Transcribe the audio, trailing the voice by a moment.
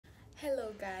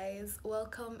Hello guys,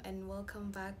 welcome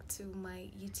back to my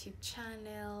YouTube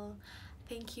channel.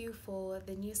 Thank you for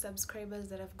the new subscribers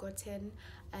that I've gotten,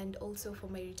 and also for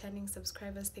my returning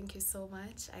subscribers. Thank you so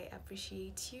much. I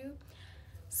appreciate you.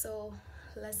 So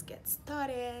let's get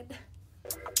started.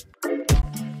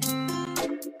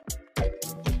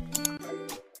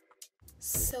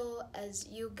 So as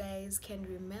you guys can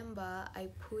remember, I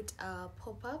put a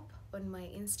pop-up on my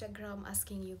Instagram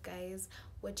asking you guys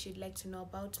what you'd like to know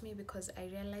about me, because I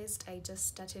realized I just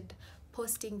started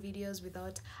posting videos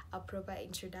without a proper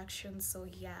introduction. So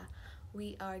yeah,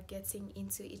 we are getting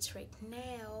into it right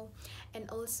now. And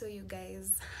also you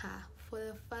guys, for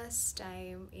the first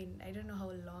time in I don't know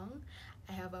how long,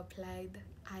 I have applied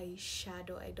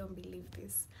eyeshadow. I don't believe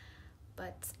this,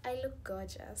 but I look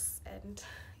gorgeous, and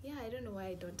yeah, I don't know why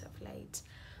I don't apply it.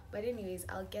 But anyways,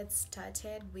 I'll get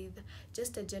started with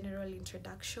just a general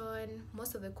introduction.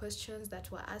 Most of the questions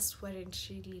that were asked weren't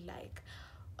really like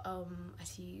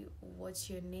what's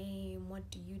your name, what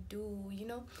do you do,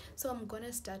 so I'm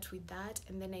gonna start with that,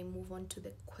 and then I move on to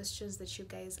the questions that you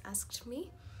guys asked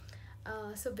me.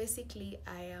 So basically,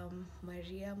 I am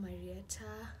Maria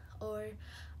Marietta, or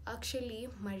actually,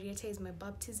 Marietta is my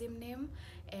baptism name,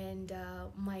 and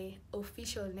my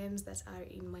official names that are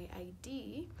in my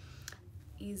ID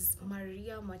is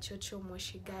Maria Machocho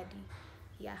Moshigadi.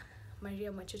 Yeah,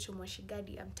 Maria Machocho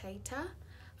Moshigadi. I'm Taita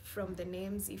from the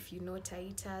names. If you know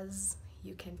Taitas,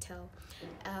 you can tell.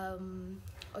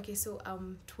 Okay, so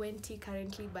I'm 20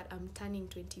 currently, but I'm turning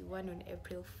 21 on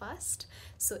April 1st.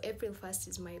 So April 1st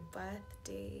is my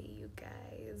birthday, you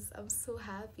guys. I'm so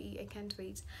happy. I can't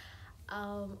wait.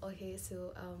 Okay,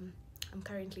 so I'm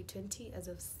currently 20, as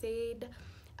I've said.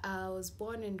 I was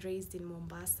born and raised in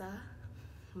Mombasa.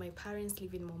 My parents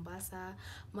live in Mombasa.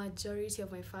 Majority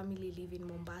of my family live in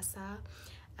Mombasa,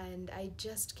 and I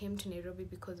just came to Nairobi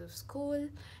because of school.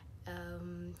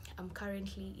 I'm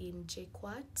currently in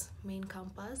JKUAT main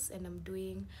campus, and I'm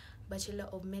doing Bachelor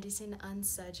of Medicine and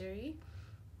Surgery,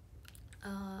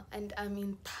 and I'm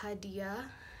in third year,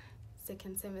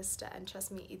 second semester, and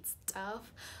trust me, it's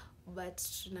tough, but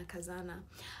tunakazana.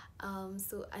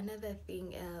 So another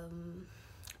thing,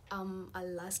 I'm a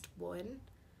last born.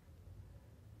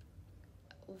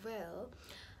 Well,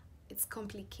 it's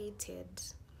complicated,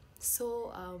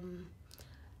 so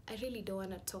I really don't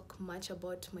want to talk much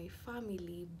about my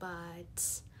family,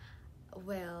 but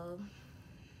well,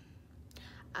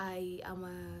 I am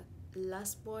a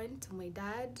last born to my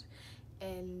dad,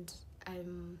 and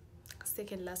I'm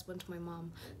second last born to my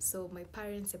mom. So my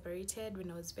parents separated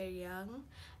when I was very young,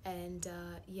 and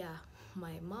yeah,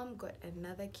 my mom got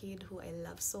another kid who I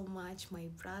love so much, my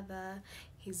brother.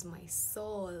 He's my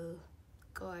soul.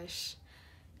 Gosh,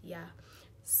 yeah.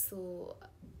 So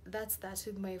that's that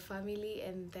with my family.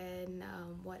 And then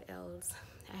what else?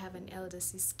 I have an elder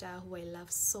sister who I love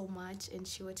so much, and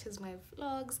she watches my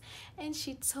vlogs, and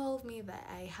she told me that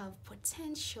I have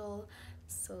potential.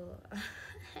 So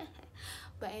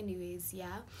but anyways,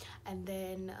 yeah. And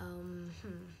then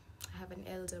I have an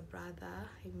elder brother.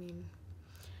 I mean,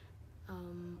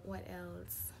 what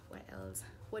else,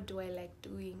 what do I like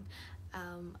doing?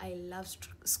 I love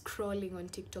scrolling on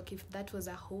TikTok. If that was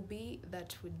a hobby,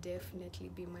 that would definitely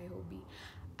be my hobby.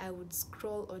 I would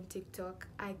scroll on TikTok.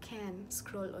 I can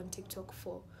scroll on TikTok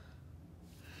for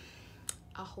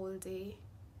a whole day.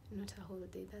 Not a whole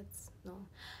day, that's no,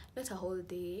 not a whole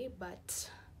day, but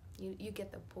you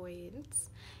get the point.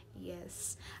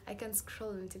 Yes, I can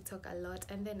scroll on TikTok a lot.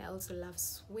 And then I also love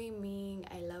swimming.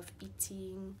 I love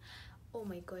eating. Oh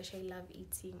my gosh, I love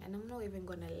eating, and I'm not even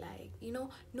gonna lie. No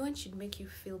one should make you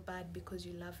feel bad because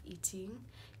you love eating.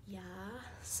 Yeah,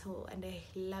 so, and I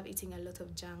love eating a lot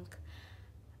of junk,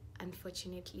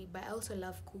 unfortunately, but I also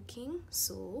love cooking,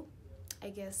 so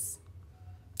I guess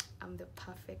I'm the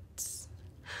perfect.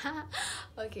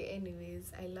 Okay,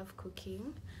 anyways, I love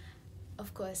cooking.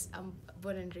 Of course, I'm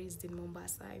born and raised in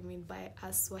Mombasa. I mean, by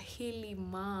a Swahili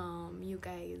mom, you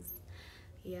guys.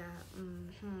 Yeah.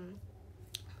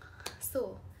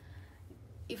 So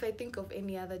if I think of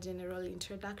any other general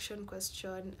introduction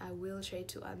question, I will try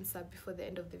to answer before the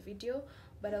end of the video,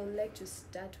 but I would like to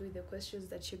start with the questions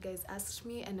that you guys asked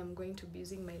me, and I'm going to be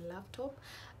using my laptop.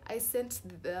 I sent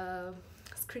the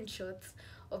screenshots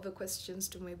of the questions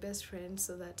to my best friend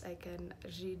so that I can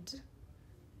read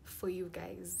for you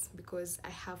guys, because I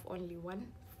have only one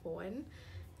phone.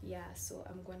 Yeah, so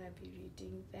I'm gonna be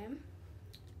reading them.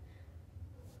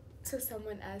 So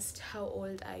someone asked, how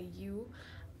old are you?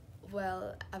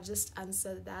 Well, I've just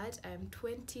answered that. I'm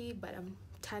 20, but I'm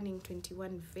turning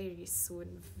 21 very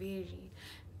soon. Very,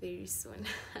 very soon.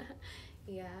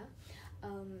 Yeah.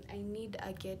 I need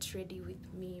a get ready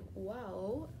with me.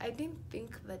 Wow, I didn't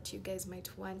think that you guys might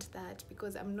want that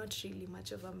because I'm not really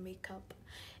much of a makeup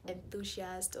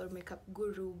enthusiast or makeup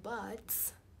guru, but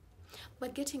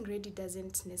getting ready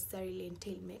doesn't necessarily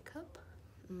entail makeup.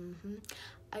 Mm-hmm.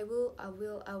 I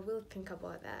will think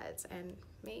about that, and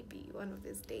maybe one of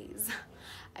these days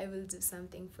I will do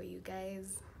something for you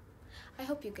guys. I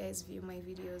hope you guys view my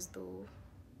videos though,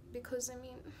 because I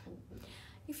mean,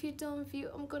 if you don't view,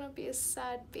 I'm gonna be a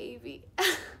sad baby.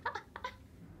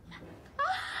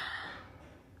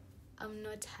 I'm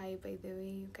not high, by the way,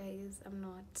 you guys. I'm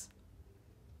not.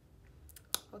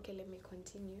 Okay, let me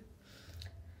continue.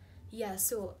 Yeah,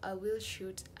 so I will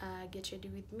shoot Get Ready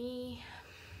With Me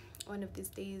one of these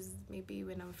days, maybe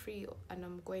when I'm free and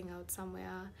I'm going out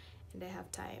somewhere and I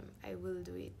have time. I will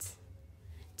do it.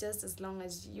 Just as long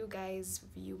as you guys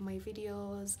view my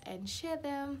videos and share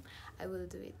them, I will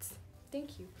do it.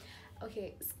 Thank you.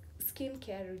 Okay,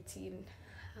 skincare routine.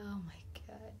 Oh my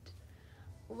god.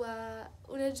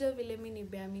 Unajua vile mi ni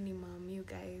bare minimum, you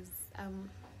guys.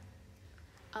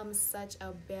 I'm such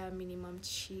a bare minimum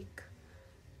chick.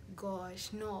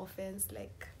 Gosh, no offense,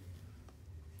 like,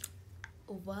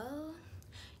 well,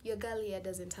 your girl here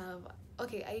doesn't have,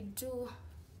 okay, I do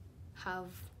have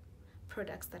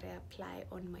products that I apply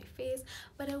on my face,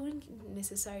 but I wouldn't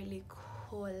necessarily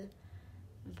call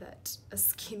that a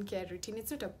skincare routine.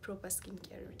 It's not a proper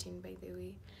skincare routine, by the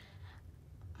way,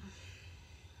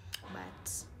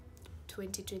 but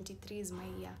 2023 is my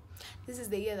year. This is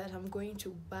the year that I'm going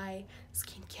to buy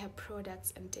skincare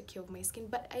products and take care of my skin,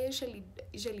 but I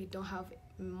usually don't have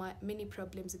many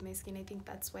problems with my skin. I think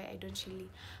that's why I don't really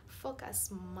focus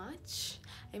much.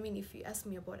 I mean, if you ask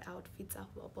me about outfits,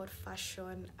 about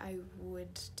fashion, I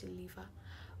would deliver,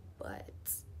 but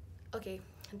okay,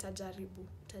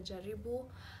 tajaribu.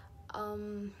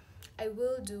 I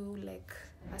will do like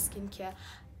a skincare.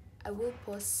 I will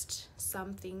post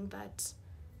something that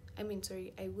I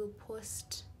will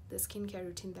post the skincare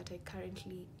routine that I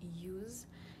currently use,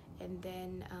 and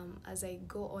then as I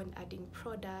go on adding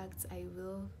products, I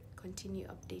will continue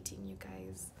updating you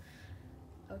guys.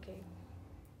 Okay,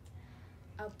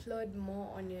 upload more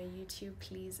on your YouTube,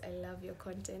 please. I love your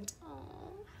content.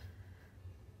 Aww.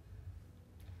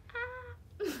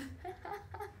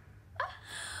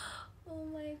 Oh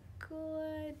my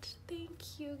god,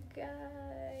 thank you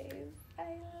guys.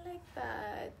 I like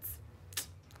that.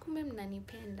 Kumbe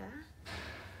mnanipenda,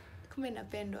 kumbe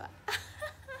napendwa.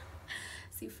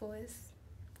 Si force,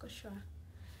 for sure.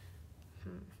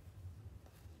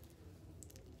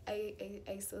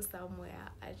 I saw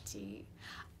somewhere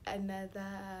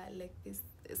another, like, this,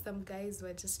 some guys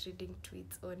were just reading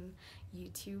tweets on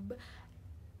YouTube,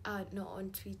 no, on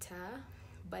Twitter,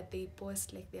 but they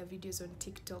post like their videos on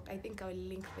TikTok. I think I'll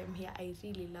link them here. I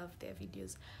really love their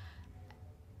videos.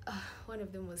 One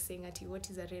of them was saying, Ati, what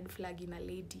is a red flag in a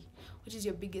lady? What is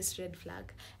your biggest red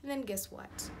flag? And then guess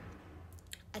what?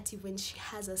 Ati, when she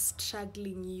has a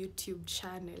struggling YouTube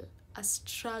channel.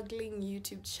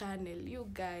 You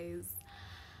guys.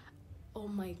 Oh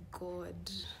my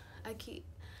god. Aki,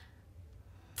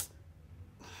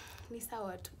 ni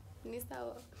sawa tu.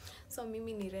 So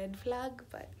mimi ni red flag,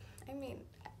 but I mean,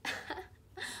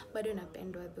 bado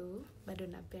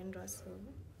napendwa so.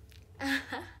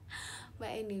 But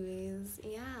anyways,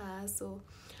 yeah, so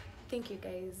thank you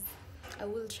guys. I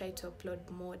will try to upload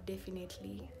more,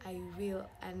 definitely. I will,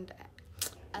 and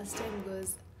as time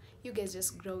goes, you guys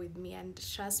just grow with me, and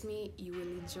trust me, you will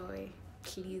enjoy.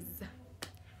 Please.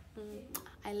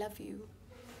 I love you.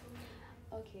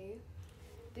 Okay,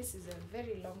 this is a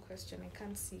very long question. I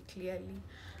can't see clearly.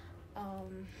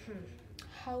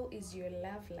 How is your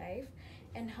love life,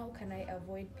 and how can I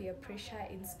avoid peer pressure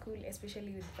in school,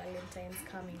 especially with Valentine's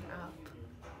coming up?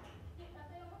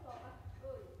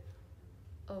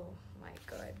 Oh my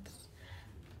god.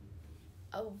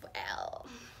 Oh well.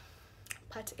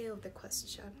 Part A of the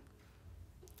question.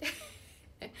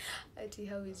 Ati,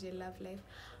 how is your love life?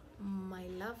 My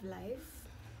love life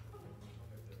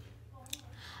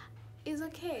is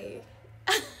okay.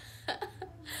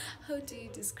 How do you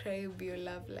describe your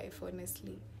love life,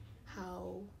 honestly?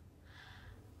 How?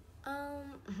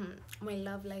 My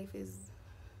love life is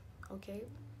okay.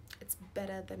 It's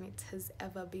better than it has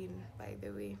ever been, by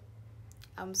the way.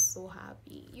 I'm so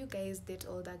happy. You guys date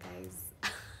older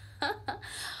guys.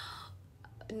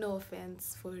 No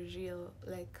offense, for real.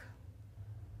 Like,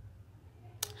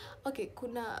 okay,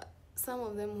 kuna some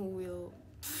of them who will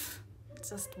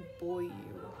just bore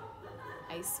you,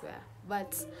 I swear.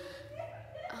 But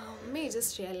may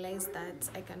just realize that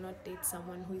I cannot date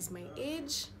someone who is my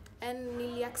age, and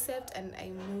nearly accept, and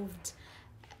I moved.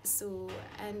 So,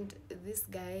 and this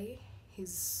guy,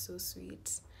 He's so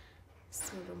sweet,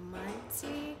 so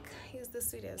romantic. He's the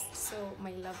sweetest. So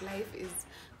my love life is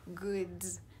good,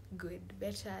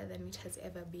 better than it has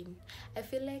ever been. I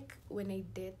feel like when I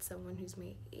date someone who's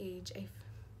my age,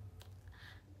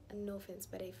 no offense,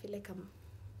 but I feel like I'm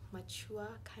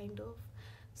mature kind of.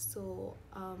 So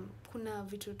kuna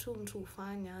vitu tu mtu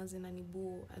hufanya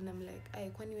zinanibu, and I'm like, ay,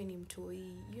 kwani we ni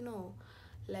mtoi, you know,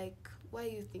 like, why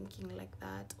are you thinking like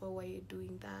that, or why are you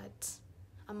doing that?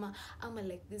 I'm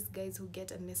like these guys who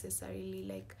get unnecessarily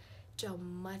like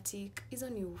dramatic.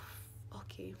 Isn't you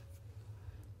okay?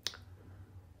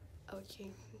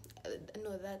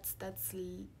 No, that's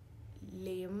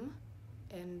lame,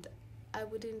 and I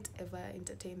wouldn't ever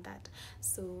entertain that.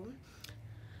 So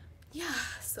yeah,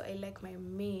 so I like my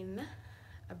main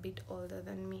a bit older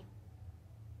than me,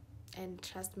 and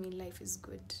trust me, life is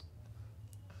good.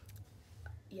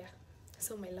 Yeah,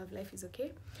 so my love life is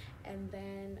okay. And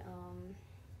then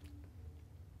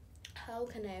how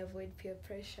can I avoid peer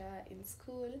pressure in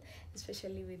school,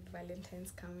 especially with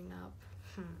Valentine's coming up?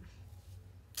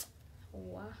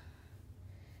 Wow.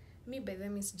 Me by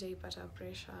them is sijaipata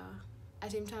pressure.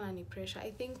 Ati mtu anani pressure.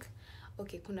 I think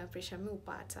okay, kuna pressure mi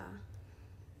upata.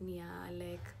 Yeah,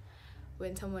 like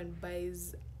when someone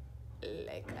buys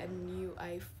like a new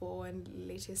iPhone,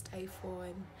 latest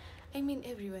iPhone. I mean,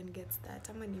 everyone gets that.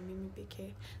 Ama ni mimi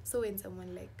peke. So when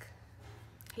someone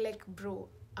like bro,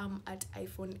 I'm at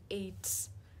iPhone 8.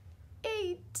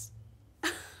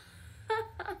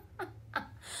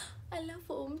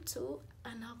 Alafu mtu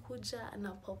anakuja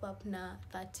ana pop up na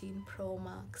 13 Pro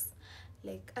Max.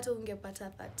 Like hata ungepata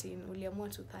 13, uliamua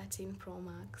tu 13 Pro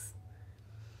Max.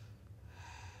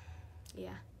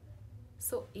 Yeah.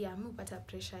 So yeah, mi upata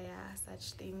pressure, yeah,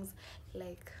 such things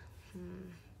like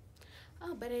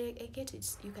but I get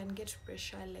it. You can get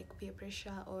pressure, like peer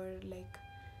pressure, or like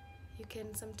you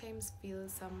can sometimes feel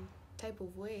some type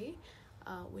of way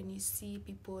when you see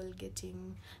people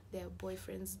getting their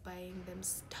boyfriends buying them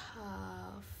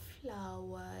stuff,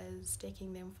 flowers,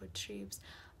 taking them for trips.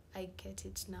 I get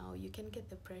it now. You can get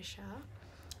the pressure,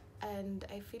 and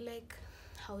I feel like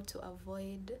how to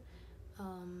avoid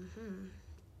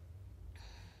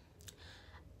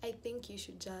I think you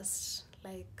should just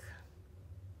like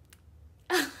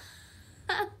oh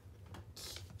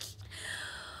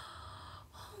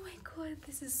my god,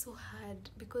 this is so hard,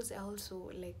 because I also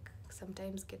like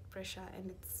sometimes get pressure and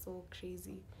it's so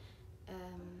crazy.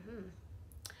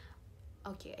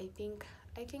 Okay, I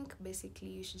think basically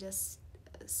you should just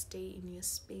stay in your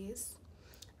space.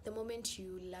 The moment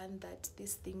you learn that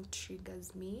this thing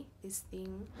triggers me, this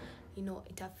thing, you know,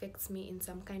 it affects me in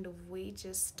some kind of way,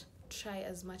 just try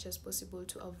as much as possible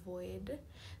to avoid.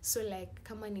 So like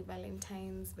kama ni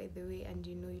Valentine's, by the way, and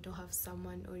you know you don't have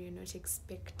someone, or you're not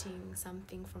expecting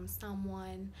something from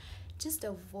someone, just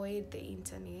avoid the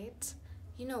internet.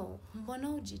 You know, mbona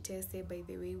ujitese, by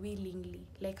the way, willingly,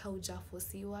 like how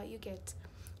hujafosiwa,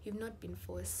 you've not been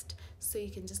forced, so you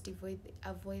can just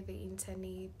avoid the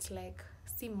internet. Like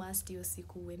si must hiyo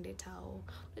siku uende tao.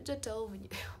 Unajua tao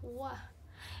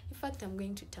in fact, I'm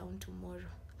going to town tomorrow.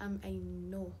 I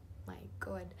know, my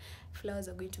god, flowers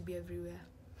are going to be everywhere.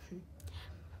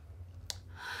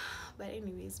 But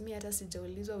anyways, me hata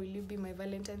sijaulizwa will you be my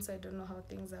Valentine, so I don't know how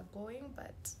things are going,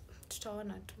 but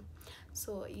tutaona tu.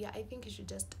 So yeah, I think you should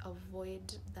just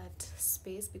avoid that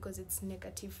space because it's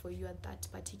negative for you at that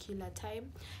particular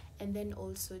time. And then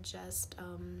also just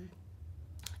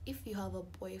if you have a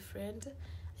boyfriend,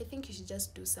 I think you should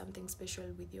just do something special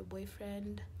with your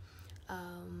boyfriend,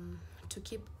 to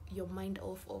keep your mind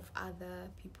off of other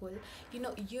people. You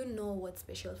know what's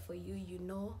special for you, you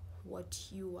know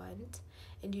what you want,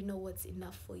 and you know what's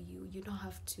enough for you. You don't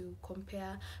have to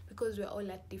compare, because we're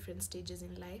all at different stages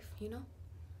in life, you know.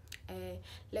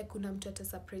 Like kuna mtu ata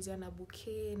surprise you na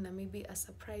bouquet, na maybe a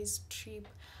surprise trip,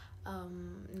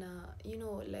 na you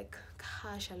know, like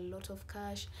cash, a lot of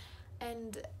cash,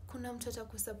 and kuna mtu ata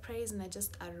kusurprise na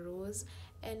just a rose,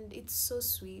 and it's so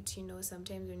sweet, you know.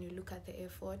 Sometimes when you look at the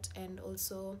effort, and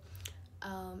also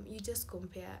you just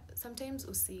compare. Sometimes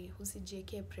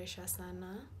usijieke pressure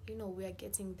sana, you know. We are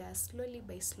getting there, slowly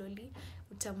by slowly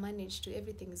uta manage to,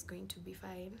 everything is going to be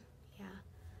fine. Yeah.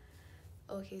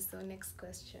 Okay, so next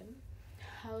question.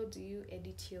 How do you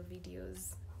edit your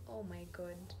videos? Oh my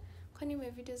god, kwani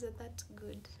my videos are that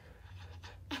good?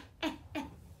 Oh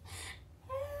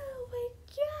my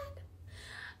god.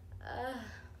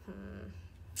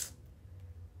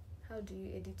 How do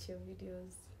you edit your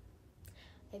videos?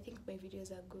 I think my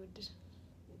videos are good.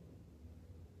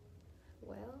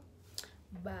 Well,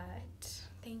 but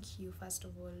thank you first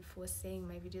of all for saying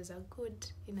my videos are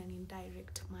good in an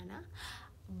indirect manner.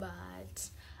 But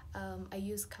I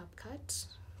use CapCut,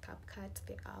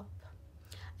 the app,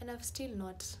 and I've still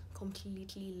not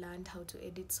completely learned how to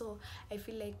edit. So I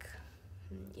feel like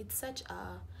it's such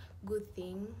a good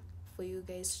thing for you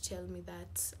guys to tell me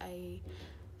that I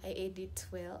edit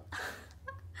well.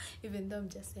 Even though I'm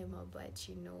just Emma, but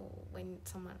you know, when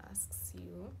someone asks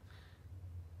you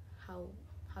how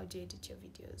how do you edit your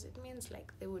videos, it means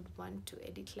like they would want to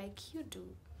edit like you do.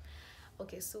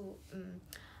 Okay, so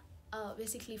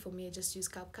basically for me, I just use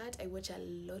CapCut. I watch a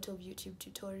lot of YouTube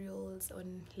tutorials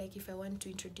on, like, if I want to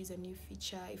introduce a new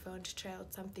feature, if I want to try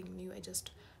out something new, I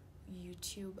just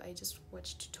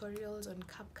watch tutorials on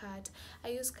CapCut. I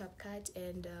use CapCut,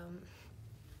 and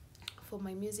for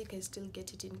my music I still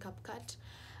get it in CapCut.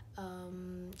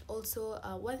 Also,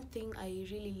 one thing I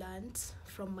really learned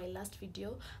from my last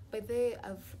video, by the way,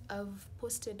 I've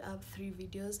posted up 3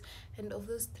 videos, and of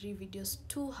those 3 videos,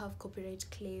 2 have copyright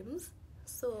claims.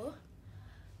 So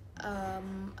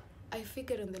I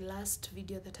figured on the last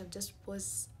video that I've just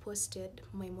posted,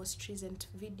 my most recent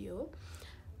video,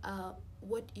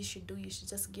 what you should do, you should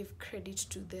just give credit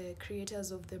to the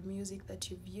creators of the music that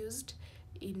you've used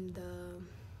in the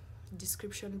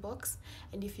description box,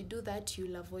 and if you do that,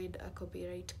 you'll avoid a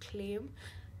copyright claim.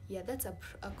 Yeah, that's a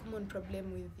common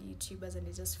problem with YouTubers, and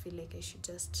I just feel like I should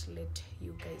just let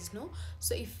you guys know.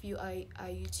 So if you are a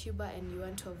YouTuber and you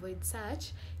want to avoid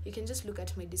such, you can just look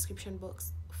at my description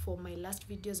box for my last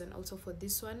videos, and also for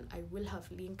this one I will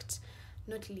have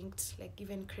not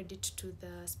given credit to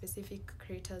the specific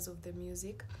creators of the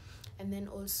music. And then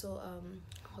also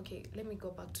okay, let me go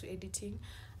back to editing.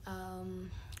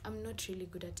 I'm not really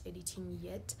good at editing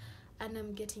yet, and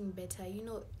I'm getting better. You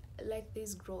know, like,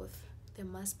 there's growth, there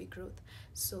must be growth.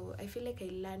 So I feel like I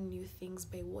learn new things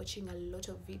by watching a lot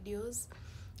of videos,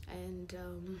 and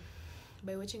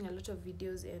by watching a lot of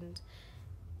videos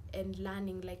and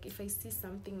learning. Like, if I see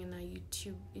something in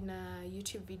a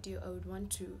YouTube video, I would want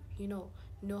to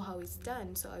know how it's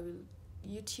done, so I will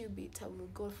YouTube it. I will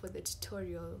go for the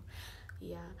tutorial.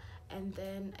 Yeah. And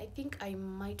then I think I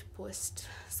might post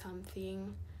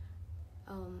something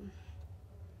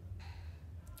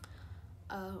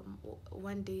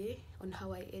one day on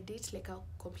how I edit, like a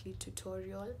complete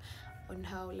tutorial on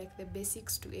how, like, the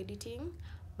basics to editing.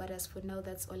 But as for now,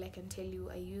 that's all I can tell you.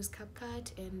 I use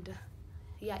CapCut, and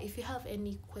yeah, if you have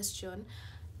any question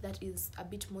that is a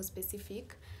bit more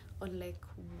specific on, like,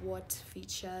 what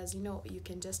features, you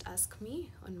can just ask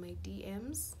me on my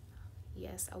DMs.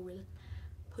 Yes, I will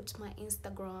put my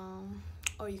Instagram,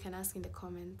 or you can ask in the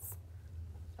comments.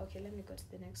 Okay, let me go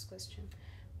to the next question.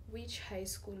 Which high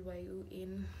school were you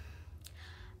in?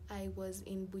 I was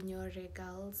in Bunyore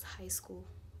Girls High School.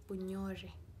 Bunyore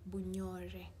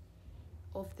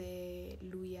of the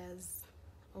Luyas,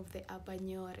 of the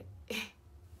Abanyore.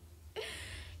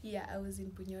 Yeah, I was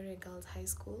in Bunyore Girls High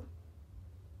School.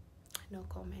 No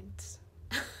comment.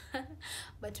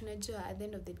 But unajua, at the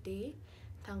end of the day,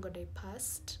 thank God I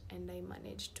passed, and I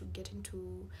managed to get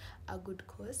into a good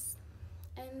course.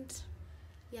 And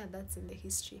yeah, that's in the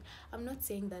history. I'm not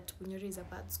saying that Bunyore is a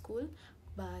bad school,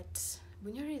 but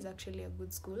Bunyore is actually a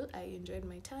good school. I enjoyed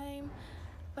my time,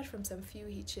 apart from some few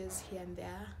hitches here and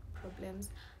there, problems.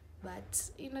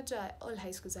 But all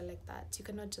high schools are like that. You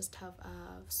cannot just have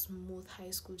a smooth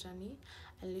high school journey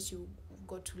unless you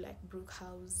go to, like, Brook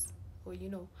House, or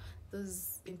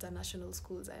those international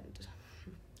schools. And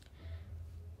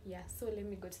yeah, so let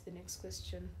me go to the next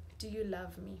question. Do you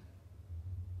love me?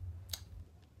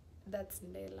 That's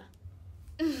Ndela.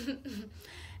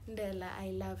 Ndela,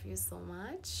 I love you so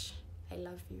much. I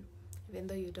love you. Even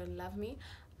though you don't love me,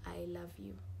 I love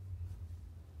you.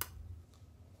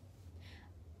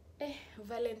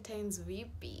 Valentine's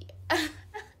VP.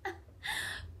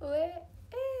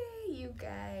 You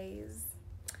guys.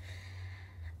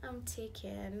 I'm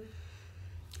taken.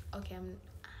 Okay, I'm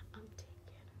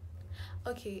taken.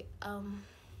 Okay,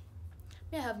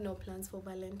 I have no plans for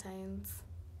Valentine's.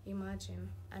 Imagine.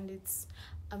 And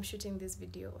I'm shooting this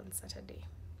video on Saturday.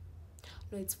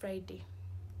 No, it's Friday.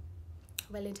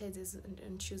 Valentine's is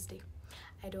on Tuesday.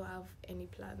 I don't have any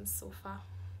plans so far,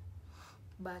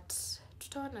 but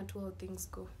tutaona tu how things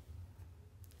go.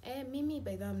 Mimi,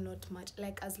 by that I'm not much,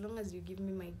 like, as long as you give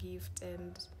me my gift,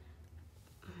 and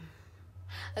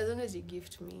as long as you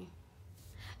gift me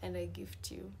and I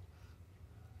gift you,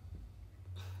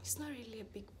 it's not really a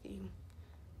big thing.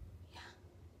 Yeah.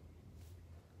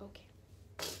 Okay.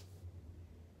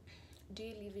 Do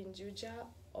you live in Juja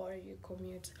or you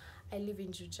commute? I live in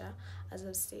Juja. As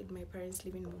I've said, my parents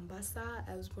live in Mombasa.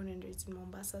 I was born and raised in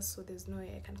Mombasa, so there's no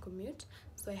way I can commute.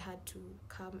 So I had to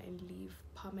come and live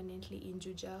permanently in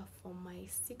Juja for my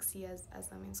 6 years as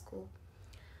I'm in school.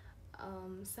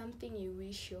 Something you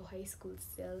wish your high school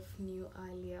self knew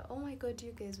earlier. Oh my god,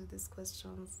 you guys with these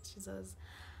questions. Jesus.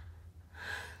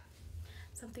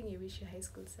 Something you wish your high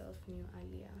school self knew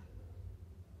earlier.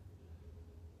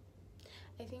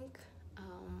 I think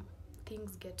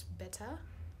things get better.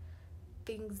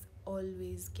 Things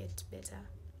always get better.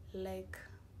 Like,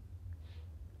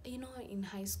 in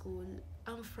high school,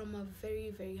 I'm from a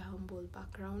very, very humble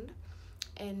background,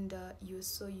 and you're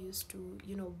so used to,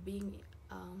 being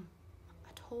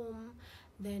at home.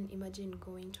 Then imagine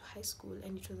going to high school,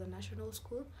 and it was a national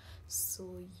school,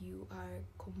 so you are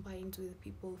combined with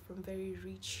people from very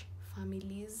rich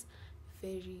families,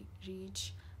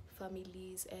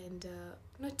 and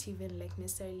not even like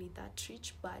necessarily that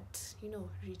rich, but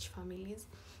rich families.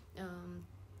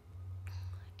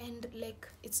 And like,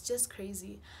 it's just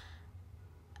crazy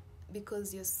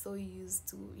because you're so used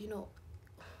to,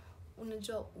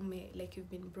 unajua like you've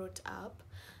been brought up,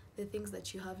 the things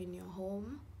that you have in your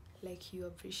home, like you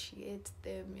appreciate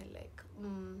them, you're like,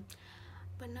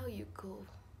 but now you go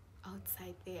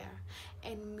outside there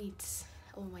and meet,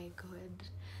 oh my god.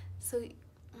 So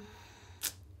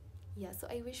yeah, so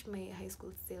I wish my high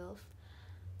school self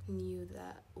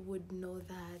would know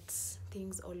that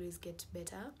things always get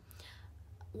better.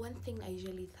 One thing I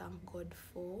usually thank God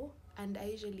for, and I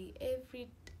usually every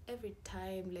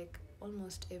time, like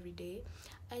almost every day,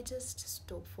 I just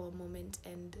stop for a moment,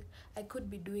 and I could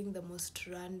be doing the most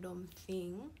random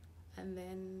thing, and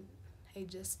then I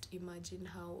just imagine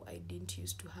how I didn't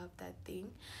used to have that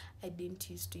thing. I didn't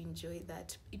used to enjoy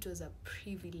that. It was a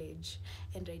privilege,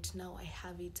 and right now I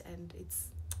have it, and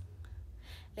it's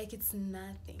like it's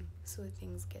nothing. So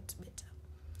things get better.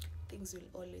 Things will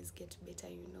always get better,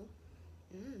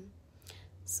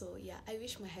 So yeah, I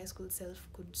wish my high school self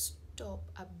could stop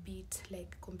a bit,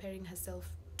 like comparing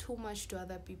herself too much to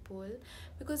other people,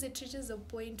 because it reaches a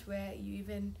point where you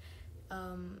even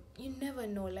you never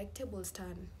know, like tables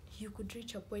turn. You could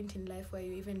reach a point in life where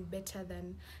you're even better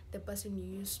than the person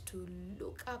you used to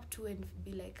look up to and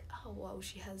be like, oh wow,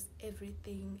 she has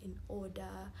everything in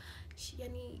order. She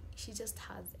just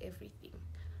has everything.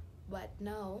 But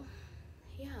now,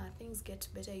 yeah, things get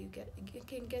better. You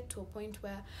can get to a point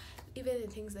where even the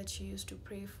things that you used to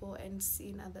pray for and see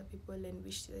in other people and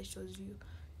wish that shows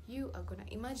you are gonna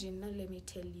imagine. Now let me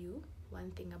tell you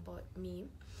one thing about me.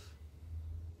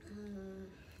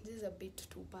 This is a bit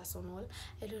too personal.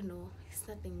 I don't know, it's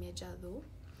nothing major though.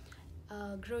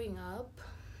 Growing up,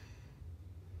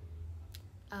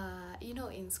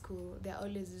 in school there are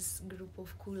always this group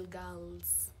of cool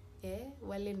girls,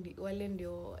 wale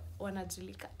ndio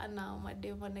wanajulikana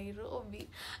mademo Nairobi.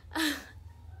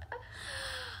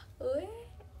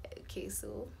 Okay,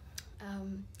 so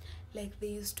like they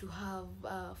used to have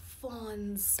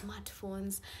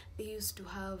smartphones. They used to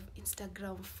have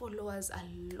Instagram followers a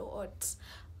lot.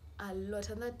 And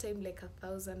that time, like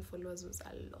 1,000 followers was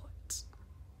a lot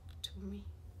to me.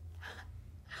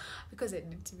 Because I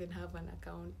didn't even have an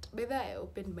account. By the way, I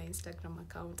opened my Instagram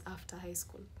account after high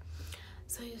school.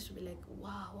 So I used to be like,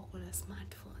 wow, what kind of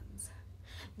smartphones?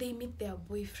 They meet their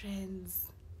boyfriends.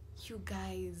 You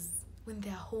guys, when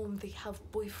they're home, they have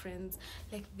boyfriends.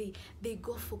 Like they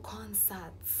go for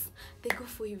concerts. They go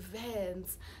for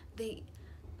events.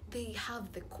 They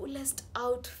have the coolest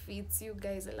outfits, you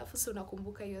guys. Alafu so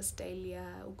nakumbuka your style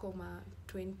ya uko ma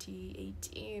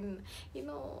 2018.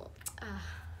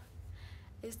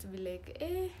 I used to be like,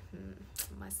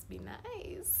 must be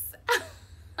nice.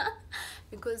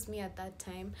 Because me at that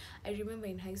time, I remember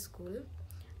in high school,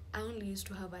 I only used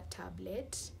to have a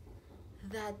tablet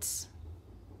that,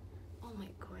 oh my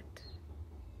god,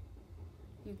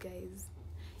 you guys,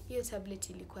 hiyo tablet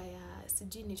ilikuwa ya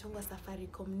sijui nichongwa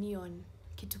Safaricom Neon,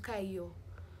 kitu kaa hiyo.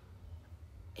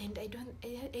 And I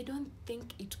don't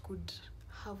think it could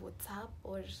have WhatsApp,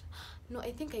 or no,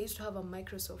 I think I used to have a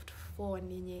Microsoft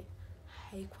phone yenye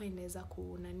haikuwa inaweza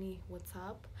kunani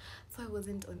WhatsApp, so I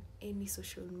wasn't on any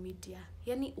social media.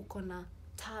 Yani uko na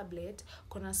tablet,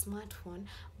 uko na smartphone,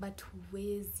 but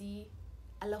huwezi,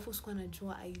 alafu sikuwa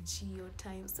najua IG your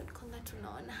time, so nikona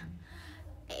tunaona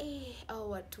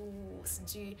au watu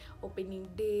sijui opening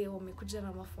day wamekuja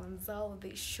na mafoni zao,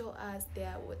 they show us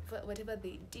their whatever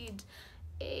they did.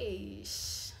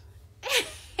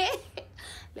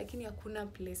 Lakini hakuna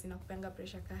place inakupanga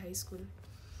pressure ka high school.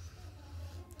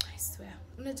 I swear.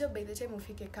 Unajua by the time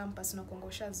ufike campus unakuanga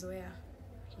ushazoea.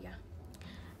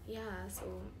 Yeah,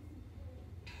 so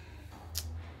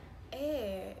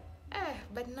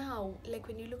but now, like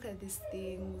when you look at these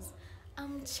things,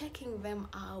 I'm checking them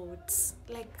out.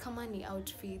 Like Kamani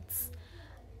outfits.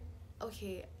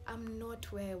 okay, I'm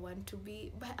not where I want to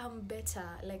be, but I'm better.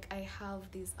 Like, I have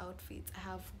these outfits, I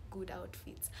have good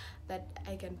outfits that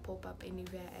I can pop up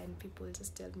anywhere and people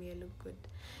just tell me I look good.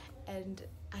 And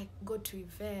I go to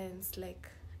events, like,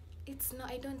 it's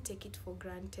not, I don't take it for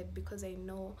granted because I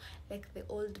know, like, the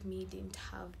old me didn't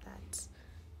have that.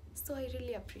 So I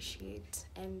really appreciate,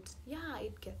 and yeah,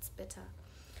 it gets better.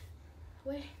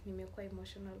 We nimekuwa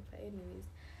emotional, but anyways.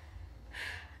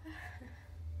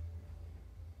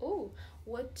 Oh,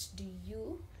 what do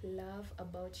you love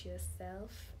about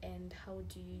yourself, and how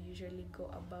do you usually go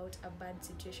about a bad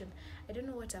situation? I don't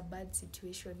know what a bad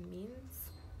situation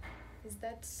means. Is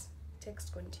that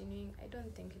text continuing? I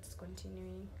don't think it's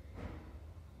continuing.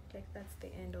 Like, that's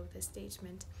the end of the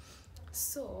statement.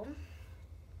 So,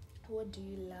 what do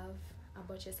you love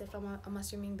about yourself? I'm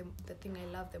assuming the thing I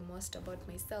love the most about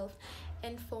myself.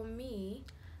 And for me,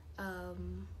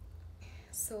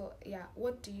 so yeah,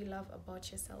 what do you love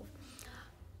about yourself?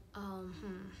 I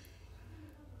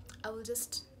will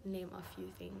just name a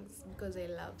few things because I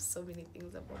love so many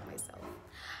things about myself.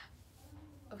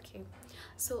 Okay,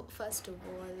 so first of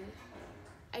all,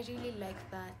 I really like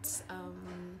that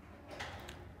I'm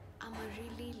a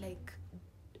really like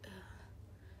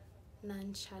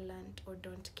nonchalant or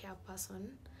don't care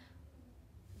person,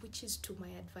 which is to my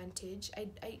advantage. I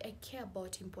care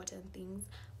about important things,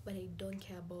 but I don't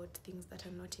care about things that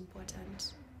are not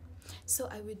important. So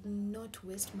I would not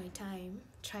waste my time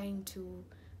trying to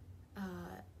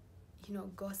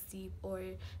gossip or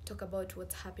talk about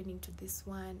what's happening to this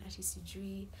one at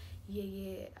sijui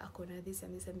yeah akona this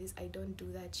and this and this. I don't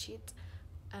do that shit.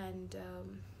 And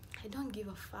I don't give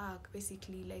a fuck,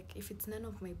 basically. Like, if it's none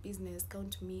of my business,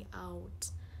 count me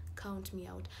out.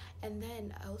 And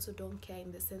then I also don't care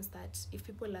in the sense that if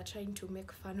people are trying to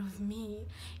make fun of me,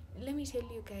 let me tell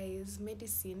you guys,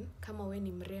 medicine kama we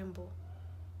ni mrembo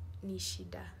ni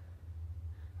shida.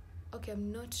 Okay,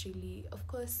 I'm not really, of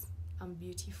course I'm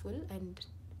beautiful and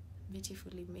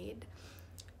beautifully made,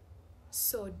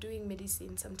 so doing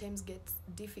medicine sometimes gets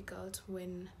difficult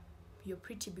when you're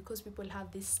pretty, because people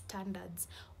have these standards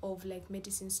of like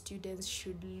medicine students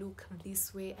should look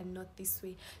this way and not this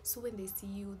way. So when they see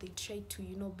you, they try to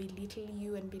belittle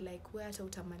you and be like, we hata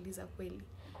utamaliza kweli,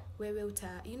 wewe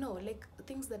uta, like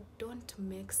things that don't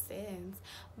make sense.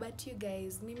 But you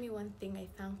guys, mimi, one thing I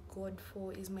thank God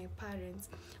for is my parents.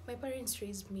 My parents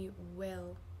raised me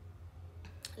well.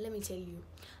 Let me tell you,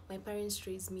 my parents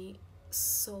raised me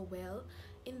so well,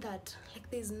 in that, like,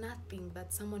 there's nothing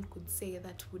that someone could say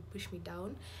that would push me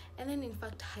down. And then in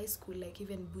fact, high school like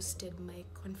even boosted my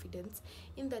confidence,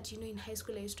 in that in high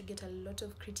school I used to get a lot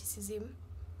of criticism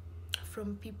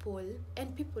from people,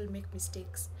 and people make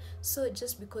mistakes. So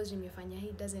just because nimefanya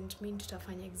hii doesn't mean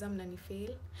tutafanya exam na ni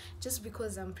fail. Just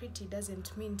because I'm pretty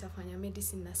doesn't mean tafanya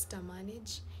medicine na sita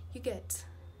manage. You get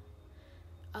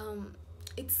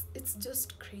it's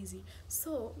just crazy.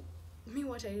 So me,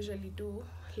 what I usually do,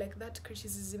 like that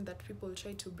criticism that people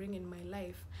try to bring in my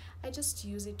life, I just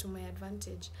use it to my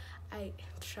advantage.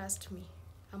 Trust me,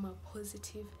 I'm a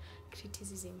positive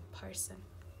criticism person.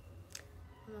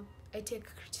 I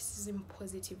take criticism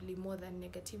positively more than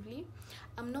negatively.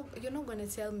 You're not gonna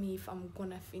tell me if I'm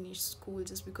gonna finish school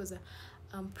just because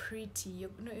I'm pretty.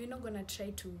 You're not gonna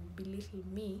try to belittle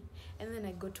me, and then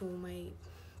I go to my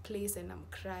place and I'm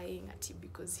crying at him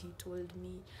because he told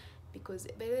me. Because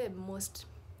by the way, most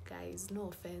guys, no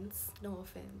offense,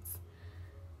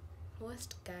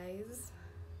 most guys,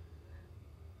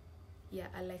 yeah,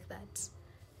 I like that.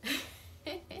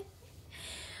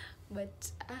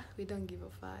 But we don't give a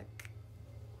fuck.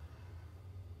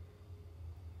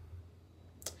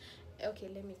 Okay,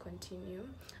 let me continue.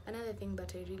 Another thing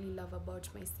that I really love about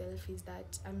myself is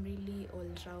that I'm really all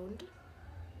round,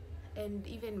 and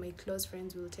even my close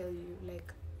friends will tell you,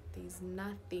 like, there's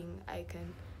nothing I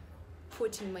can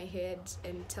put in my head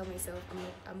and tell myself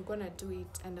I'm gonna do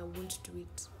it and I won't do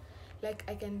it. Like,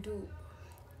 I can do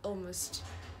almost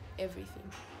everything.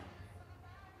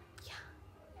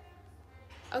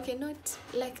 Yeah. Okay, not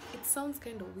like, it sounds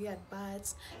kind of weird,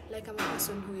 but like, I'm a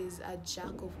person who is a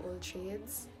jack of all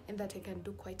trades, and that I can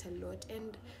do quite a lot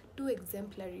and do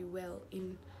exemplary well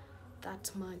in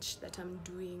that much that I'm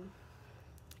doing.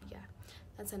 Yeah,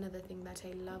 that's another thing that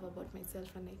I love about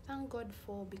myself, and I thank God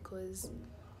for, because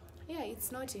yeah,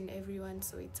 it's not in everyone,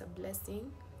 so it's a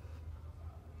blessing.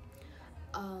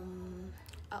 I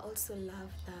also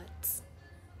love that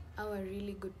I'm a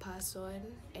really good person,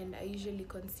 and I usually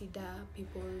consider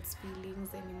people's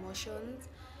feelings and emotions,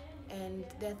 and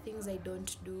there are things I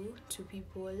don't do to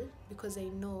people because I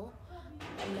know,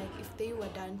 like, if they were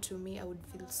done to me I would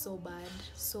feel so bad.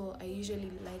 So I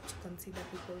usually like to consider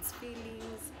people's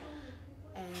feelings,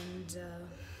 And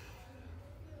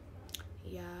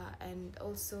yeah, and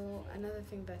also another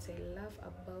thing that I love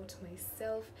about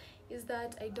myself is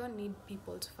that I don't need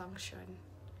people to function.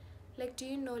 Like, do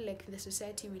you know, like, the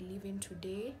society we live in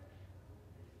today,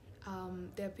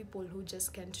 there are people who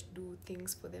just can't do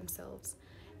things for themselves.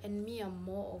 And me, I'm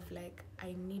more of like,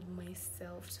 I need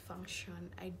myself to function.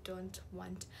 I don't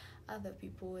want other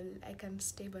people. I can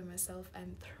stay by myself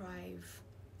and thrive.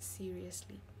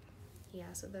 Seriously.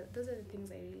 Yeah, so those are the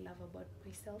things I really love about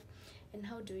myself. And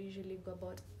how do I usually go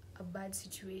about a bad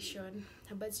situation?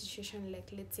 A bad situation, like,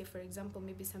 let's say, for example,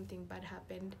 maybe something bad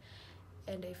happened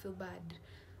and I feel bad.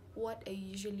 What I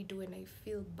usually do when I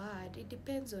feel bad, it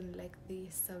depends on like the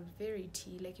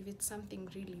severity. Like, if it's something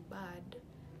really bad,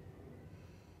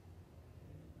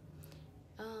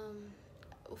 um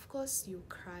of course you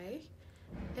cry.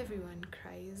 Everyone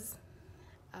cries.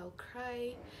 I'll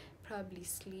cry, probably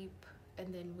sleep,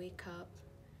 and then wake up.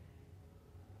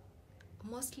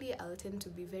 Mostly I'll tend to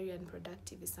be very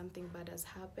unproductive if something bad has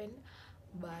happened,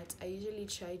 but I usually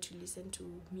try to listen to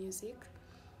music,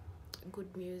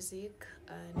 good music.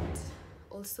 And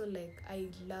also, like, I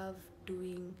love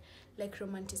doing, like,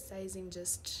 romanticizing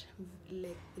just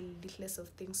like the littlest of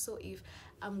things. So if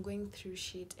I'm going through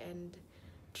shit, and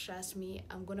trust me,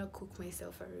 I'm gonna cook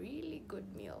myself a really good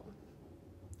meal.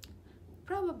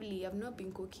 Probably I've not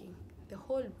been cooking the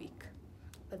whole week,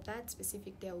 but that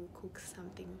specific day I will cook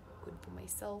something good for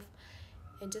myself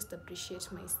and just appreciate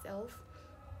myself.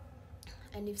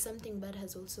 And if something bad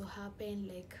has also happened,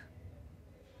 like,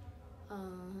 uh,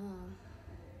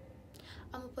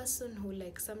 I'm a person who,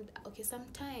 like,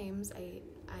 sometimes I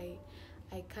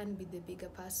can be the bigger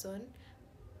person,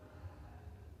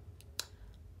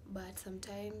 but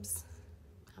sometimes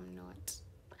I'm not.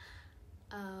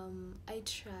 I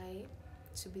try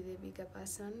to be the bigger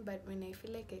person, but when I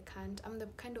feel like I can't, I'm the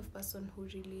kind of person who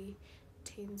really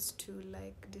tends to,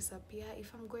 like, disappear.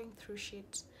 If I'm going through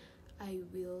shit, I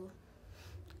will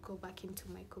go back into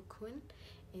my cocoon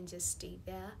and just stay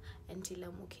there until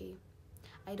I'm okay.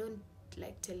 I don't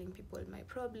like telling people my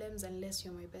problems unless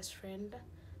you're my best friend.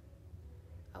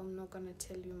 I'm not gonna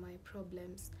tell you my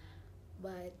problems,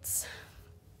 but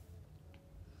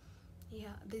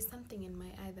yeah, there's something in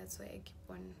my eye, that's why I keep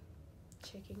on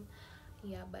checking.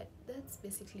 Yeah, but that's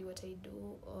basically what I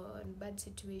do on bad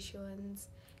situations.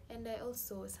 And I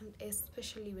also,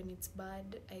 especially when it's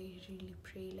bad, I really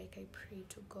pray. Like, I pray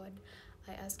to God.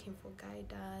 I ask him for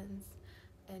guidance,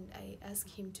 and I ask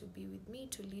him to be with me,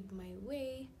 to lead my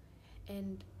way,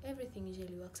 and everything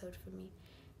usually works out for me.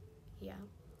 Yeah.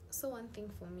 So one thing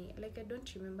for me, like, I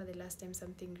don't remember the last time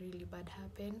something really bad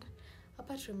happened,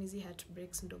 apart from easy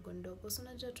heartbreaks ndogo ndogo. So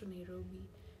unajua tu Nairobi.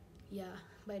 Yeah,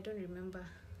 but I don't remember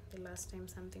the last time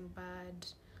something bad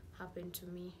happened to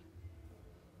me.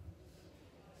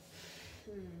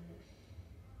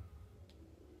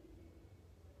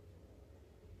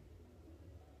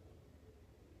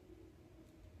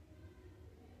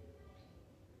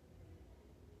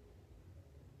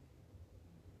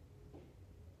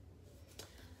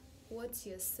 What's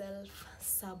your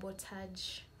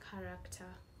self-sabotage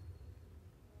character?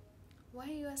 Why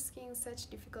are you asking such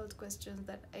difficult questions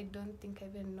that I don't think I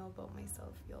even know about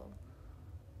myself, y'all?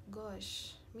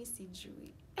 Gosh, Missy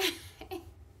Jui.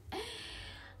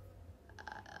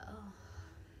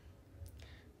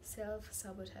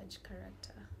 Self-sabotage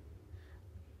character.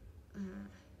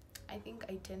 I think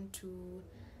I tend to,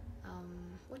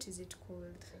 what is it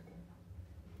called?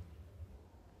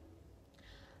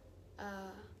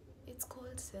 It's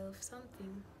called self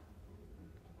something.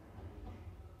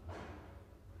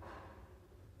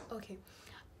 Okay,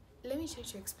 let me try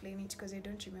to explain it because I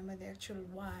don't remember the actual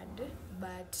word.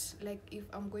 But, like, if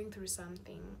I'm going through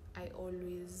something, I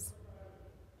always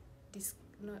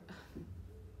not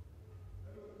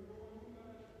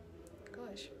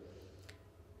gosh.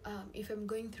 If I'm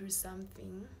going through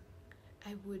something,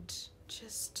 I would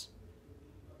just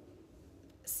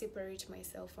separate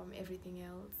myself from everything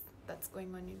else that's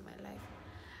going on in my life.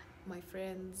 My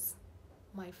friends,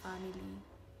 my family,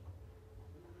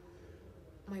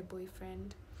 my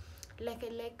boyfriend. Like, I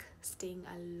like staying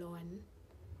alone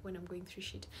when I'm going through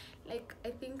shit. Like, I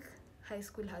think high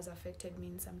school has affected me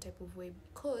in some type of way,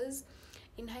 because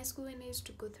in high school, when I used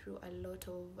to go through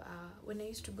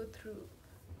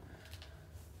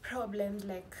problems,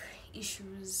 like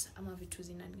issues, ama vitu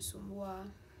zinanisumbua,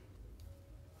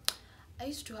 I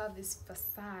used to have this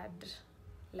facade,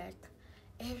 like,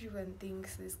 everyone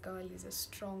thinks this girl is a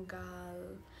strong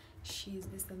girl, she's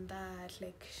this and that,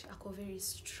 like, ako very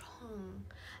strong.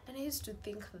 And I used to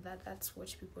think that that's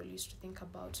what people used to think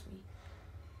about me,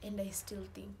 and I still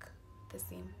think the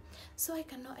same. So I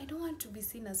don't want to be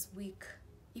seen as weak.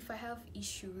 if I have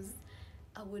issues,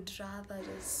 I would rather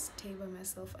just stay by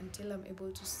myself until I'm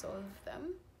able to solve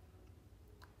them.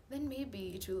 Then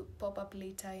maybe it will pop up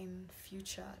later in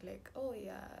future, like, oh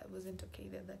yeah, I wasn't okay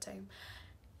at that time.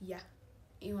 Yeah,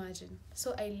 imagine.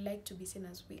 So I like to be seen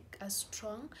as weak, as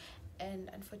strong, and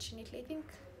unfortunately, I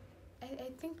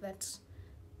think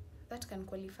that can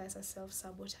qualify as a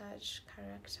self-sabotage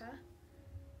character.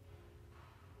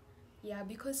 Yeah,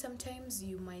 because sometimes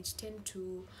you might tend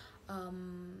to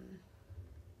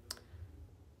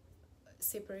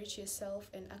separate yourself,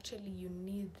 and actually you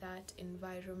need that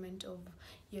environment of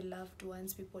your loved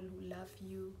ones, people who love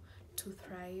you, to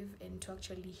thrive and to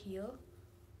actually heal.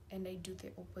 And I do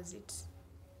the opposite.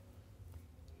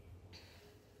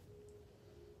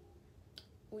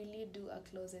 Will you do a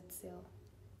closet sale?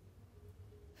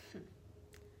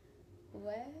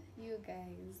 Well, you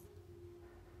guys,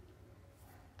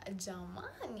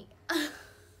 jamani.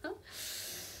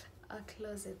 A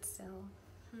closet sale.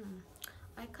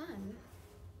 I can.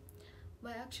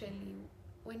 But actually,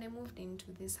 when I moved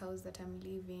into this house that I'm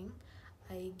living,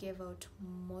 I gave out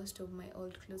most of my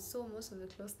old clothes. So most of the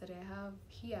clothes that I have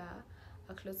here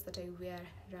are clothes that I wear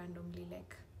randomly,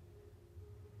 like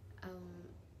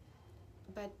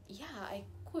but yeah, I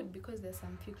could, because there's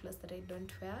some few clothes that I don't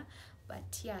wear.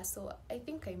 But yeah, so I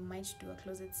think I might do a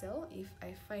closet sale if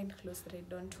I find clothes that I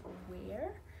don't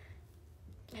wear.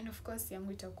 And of course,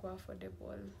 yangu itakuwa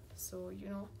affordable. So,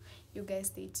 you guys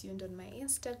stay tuned on my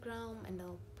Instagram, and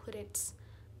I'll put it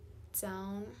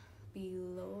down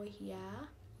below here.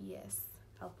 Yes,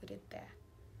 I'll put it there.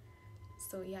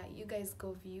 So yeah, you guys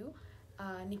go view.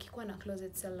 Nikikuwa na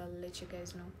closet sale, I'll let you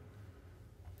guys know.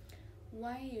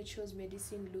 Why you chose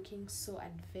medicine looking so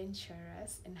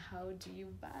adventurous, and how do you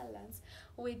balance?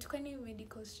 Wait, kwani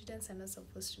medical students are not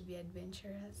supposed to be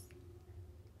adventurous?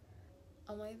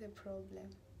 Am I the problem?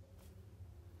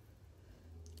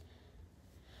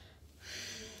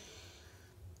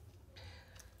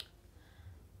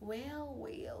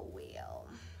 Well.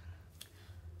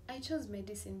 I chose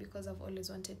medicine because I've always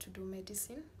wanted to do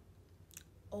medicine.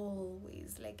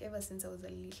 Always. Like, ever since I was a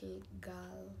little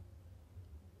girl.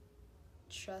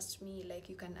 Trust me, like,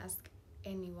 you can ask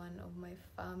anyone of my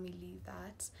family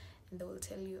that, and they will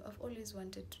tell you, I've always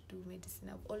wanted to do medicine.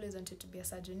 I've always wanted to be a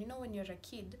surgeon. When you're a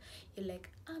kid, you're like,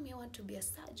 I want to be a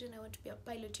surgeon, I want to be a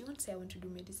pilot. You won't say I want to do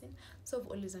medicine. So I've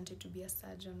always wanted to be a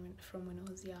surgeon from when I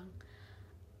was young.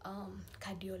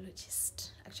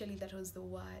 Cardiologist. Actually, that was the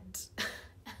word.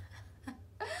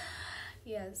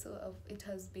 Yeah, so it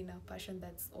has been a passion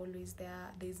that's always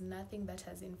there. There's nothing that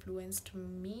has influenced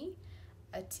me.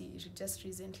 Just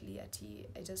recently,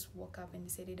 I just woke up and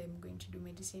decided I'm going to do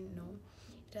medicine. No,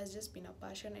 it has just been a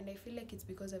passion, and I feel like it's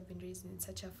because I've been raised in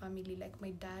such a family. Like,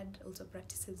 my dad also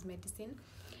practices medicine,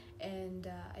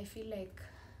 and I feel like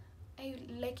I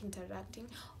like interacting.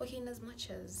 Okay, in as much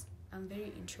as I'm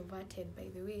very introverted, by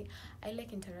the way, I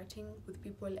like interacting with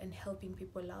people and helping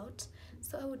people out.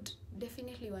 So I would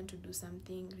definitely want to do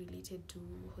something related to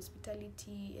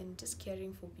hospitality and just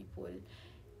caring for people.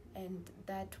 And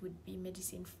that would be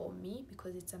medicine for me,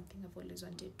 because it's something I've always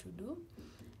wanted to do.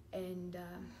 And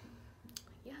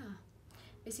yeah,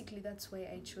 basically that's why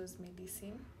I chose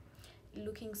medicine.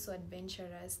 Looking so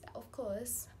adventurous. Of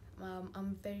course,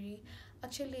 I'm very...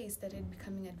 Actually, I started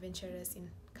becoming adventurous in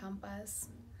campus.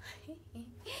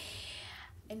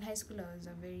 In high school, I was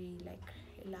a very, like,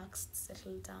 relaxed,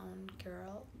 settled down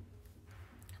girl.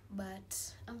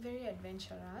 But I'm very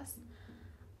adventurous.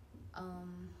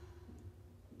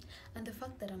 And the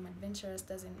fact that I'm adventurous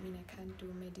doesn't mean I can't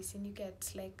do medicine. You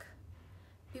get, like,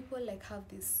 people, like, have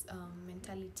this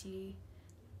mentality.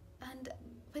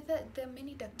 But there are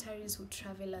many doctors who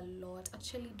travel a lot.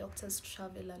 Actually, doctors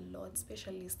travel a lot.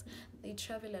 Specialists, they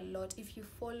travel a lot. If you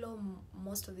follow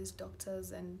most of these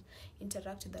doctors and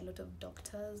interact with a lot of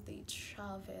doctors, they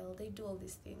travel, they do all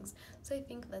these things. So I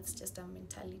think that's just a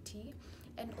mentality.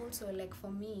 And also, like,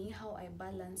 for me, how I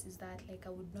balance is that, like, I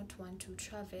would not want to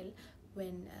travel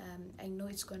when I know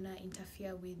it's gonna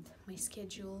interfere with my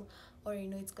schedule, or I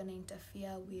know it's gonna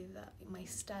interfere with my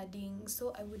studying.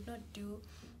 So I would not do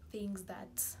things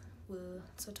that will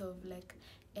sort of, like,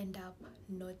 end up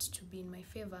not to be in my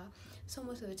favor. So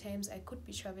most of the times I could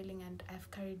be traveling and I've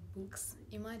carried books.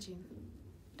 Imagine.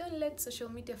 Don't let social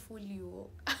media fool you.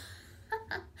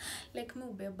 Like, me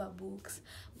ubeba books,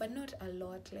 but not a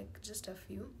lot, like just a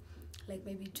few, like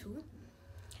maybe 2,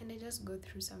 and I just go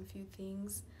through some few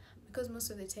things, because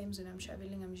most of the times when I'm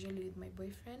traveling, I'm usually with my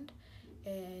boyfriend,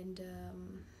 and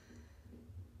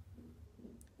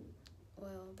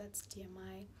well, that's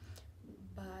TMI,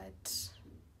 but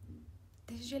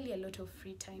there's usually a lot of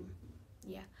free time.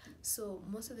 Yeah, so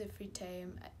most of the free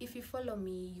time, if you follow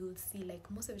me, you'll see like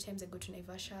most of the times I go to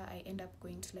Naivasha, I end up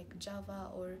going to like Java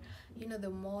or the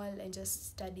mall, and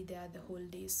just study there the whole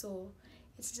day. So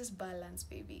it's just balance,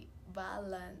 baby,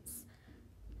 balance.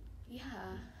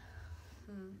 Yeah.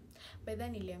 By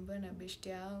then niliambiwa na beshte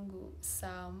yangu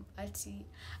Sam ati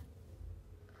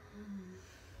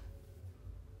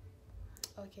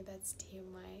okay, that's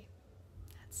TMI.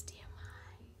 That's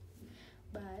TMI.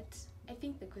 But I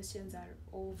think the questions are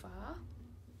over.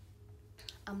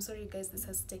 I'm sorry guys, this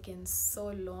has taken so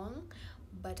long,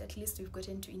 but at least we've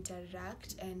gotten to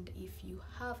interact. And if you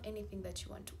have anything that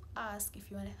you want to ask,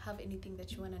 if you want to have anything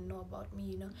that you want to know about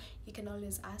me, you can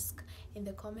always ask in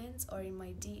the comments or in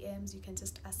my DMs. You can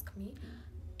just ask me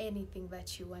anything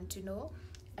that you want to know.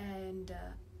 And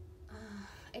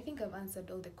I think I've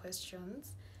answered all the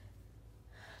questions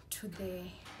to the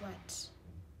what,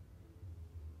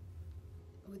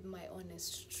 with my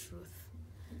honest truth.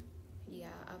 Yeah,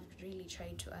 I've really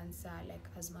tried to answer like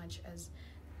as much as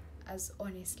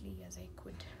honestly as I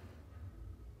could.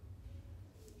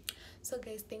 So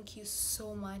guys, thank you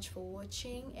so much for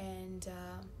watching, and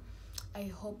I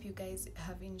hope you guys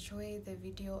have enjoyed the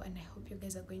video, and I hope you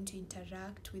guys are going to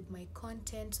interact with my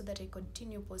content so that I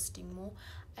continue posting more.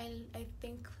 I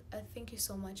thank you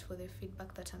so much for the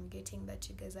feedback that I'm getting, that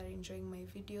you guys are enjoying my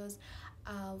videos.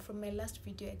 From my last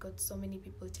video, I got so many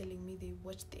people telling me they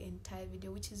watched the entire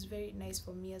video, which is very nice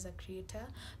for me as a creator,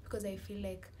 because I feel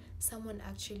like someone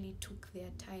actually took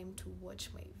their time to watch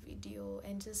my video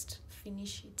and just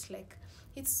finish it. Like,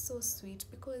 it's so sweet,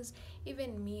 because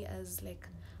even me as like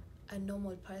a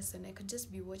normal person, I could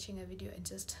just be watching a video and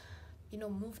just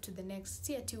move to the next.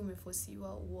 See ati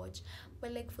umefosiwa watch,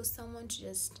 but like for someone to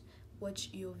just watch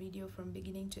your video from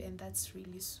beginning to end, that's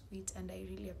really sweet, and I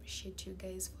really appreciate you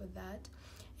guys for that.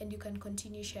 And you can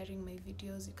continue sharing my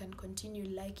videos, you can continue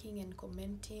liking and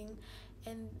commenting,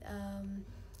 and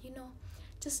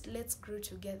just let's grow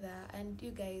together. And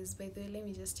you guys, by the way, let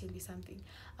me just tell you something.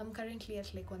 I'm currently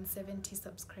at like 170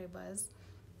 subscribers,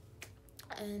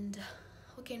 and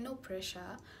okay, no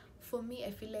pressure. For me,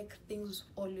 I feel like things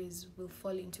always will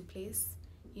fall into place,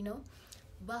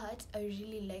 but I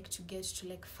really like to get to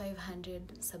like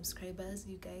 500 subscribers,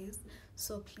 you guys.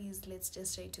 So please, let's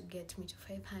just try to get me to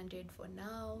 500 for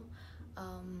now.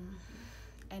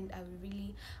 And I would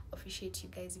really appreciate you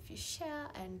guys if you share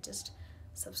and just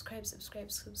subscribe.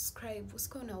 Who's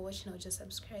gonna watch now, just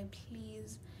subscribe,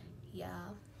 please.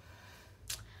 Yeah,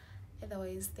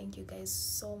 otherwise, thank you guys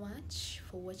so much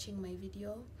for watching my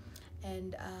video.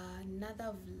 And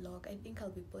another vlog, I think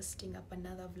I'll be posting up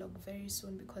another vlog very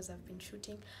soon, because I've been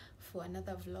shooting for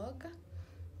another vlog.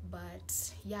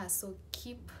 But yeah, so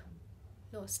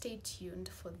stay tuned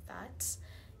for that.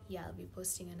 Yeah, I'll be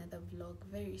posting another vlog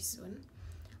very soon.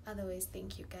 Otherwise,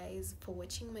 thank you guys for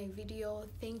watching my video.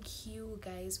 Thank you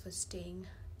guys for staying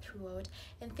throughout,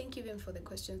 and thank you even for the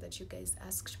questions that you guys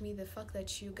asked me. The fact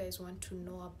that you guys want to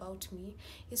know about me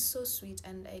is so sweet,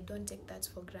 and I don't take that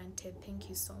for granted. Thank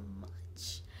you so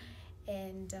much.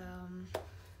 And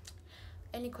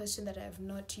any question that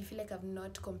you feel like I've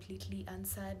not completely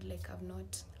answered, like I've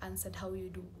not answered how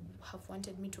you have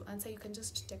wanted me to answer, you can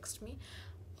just text me,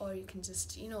 or you can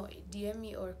just DM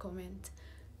me or comment.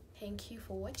 Thank you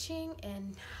for watching,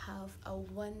 and have a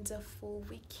wonderful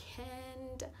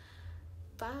weekend.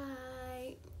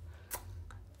 Bye.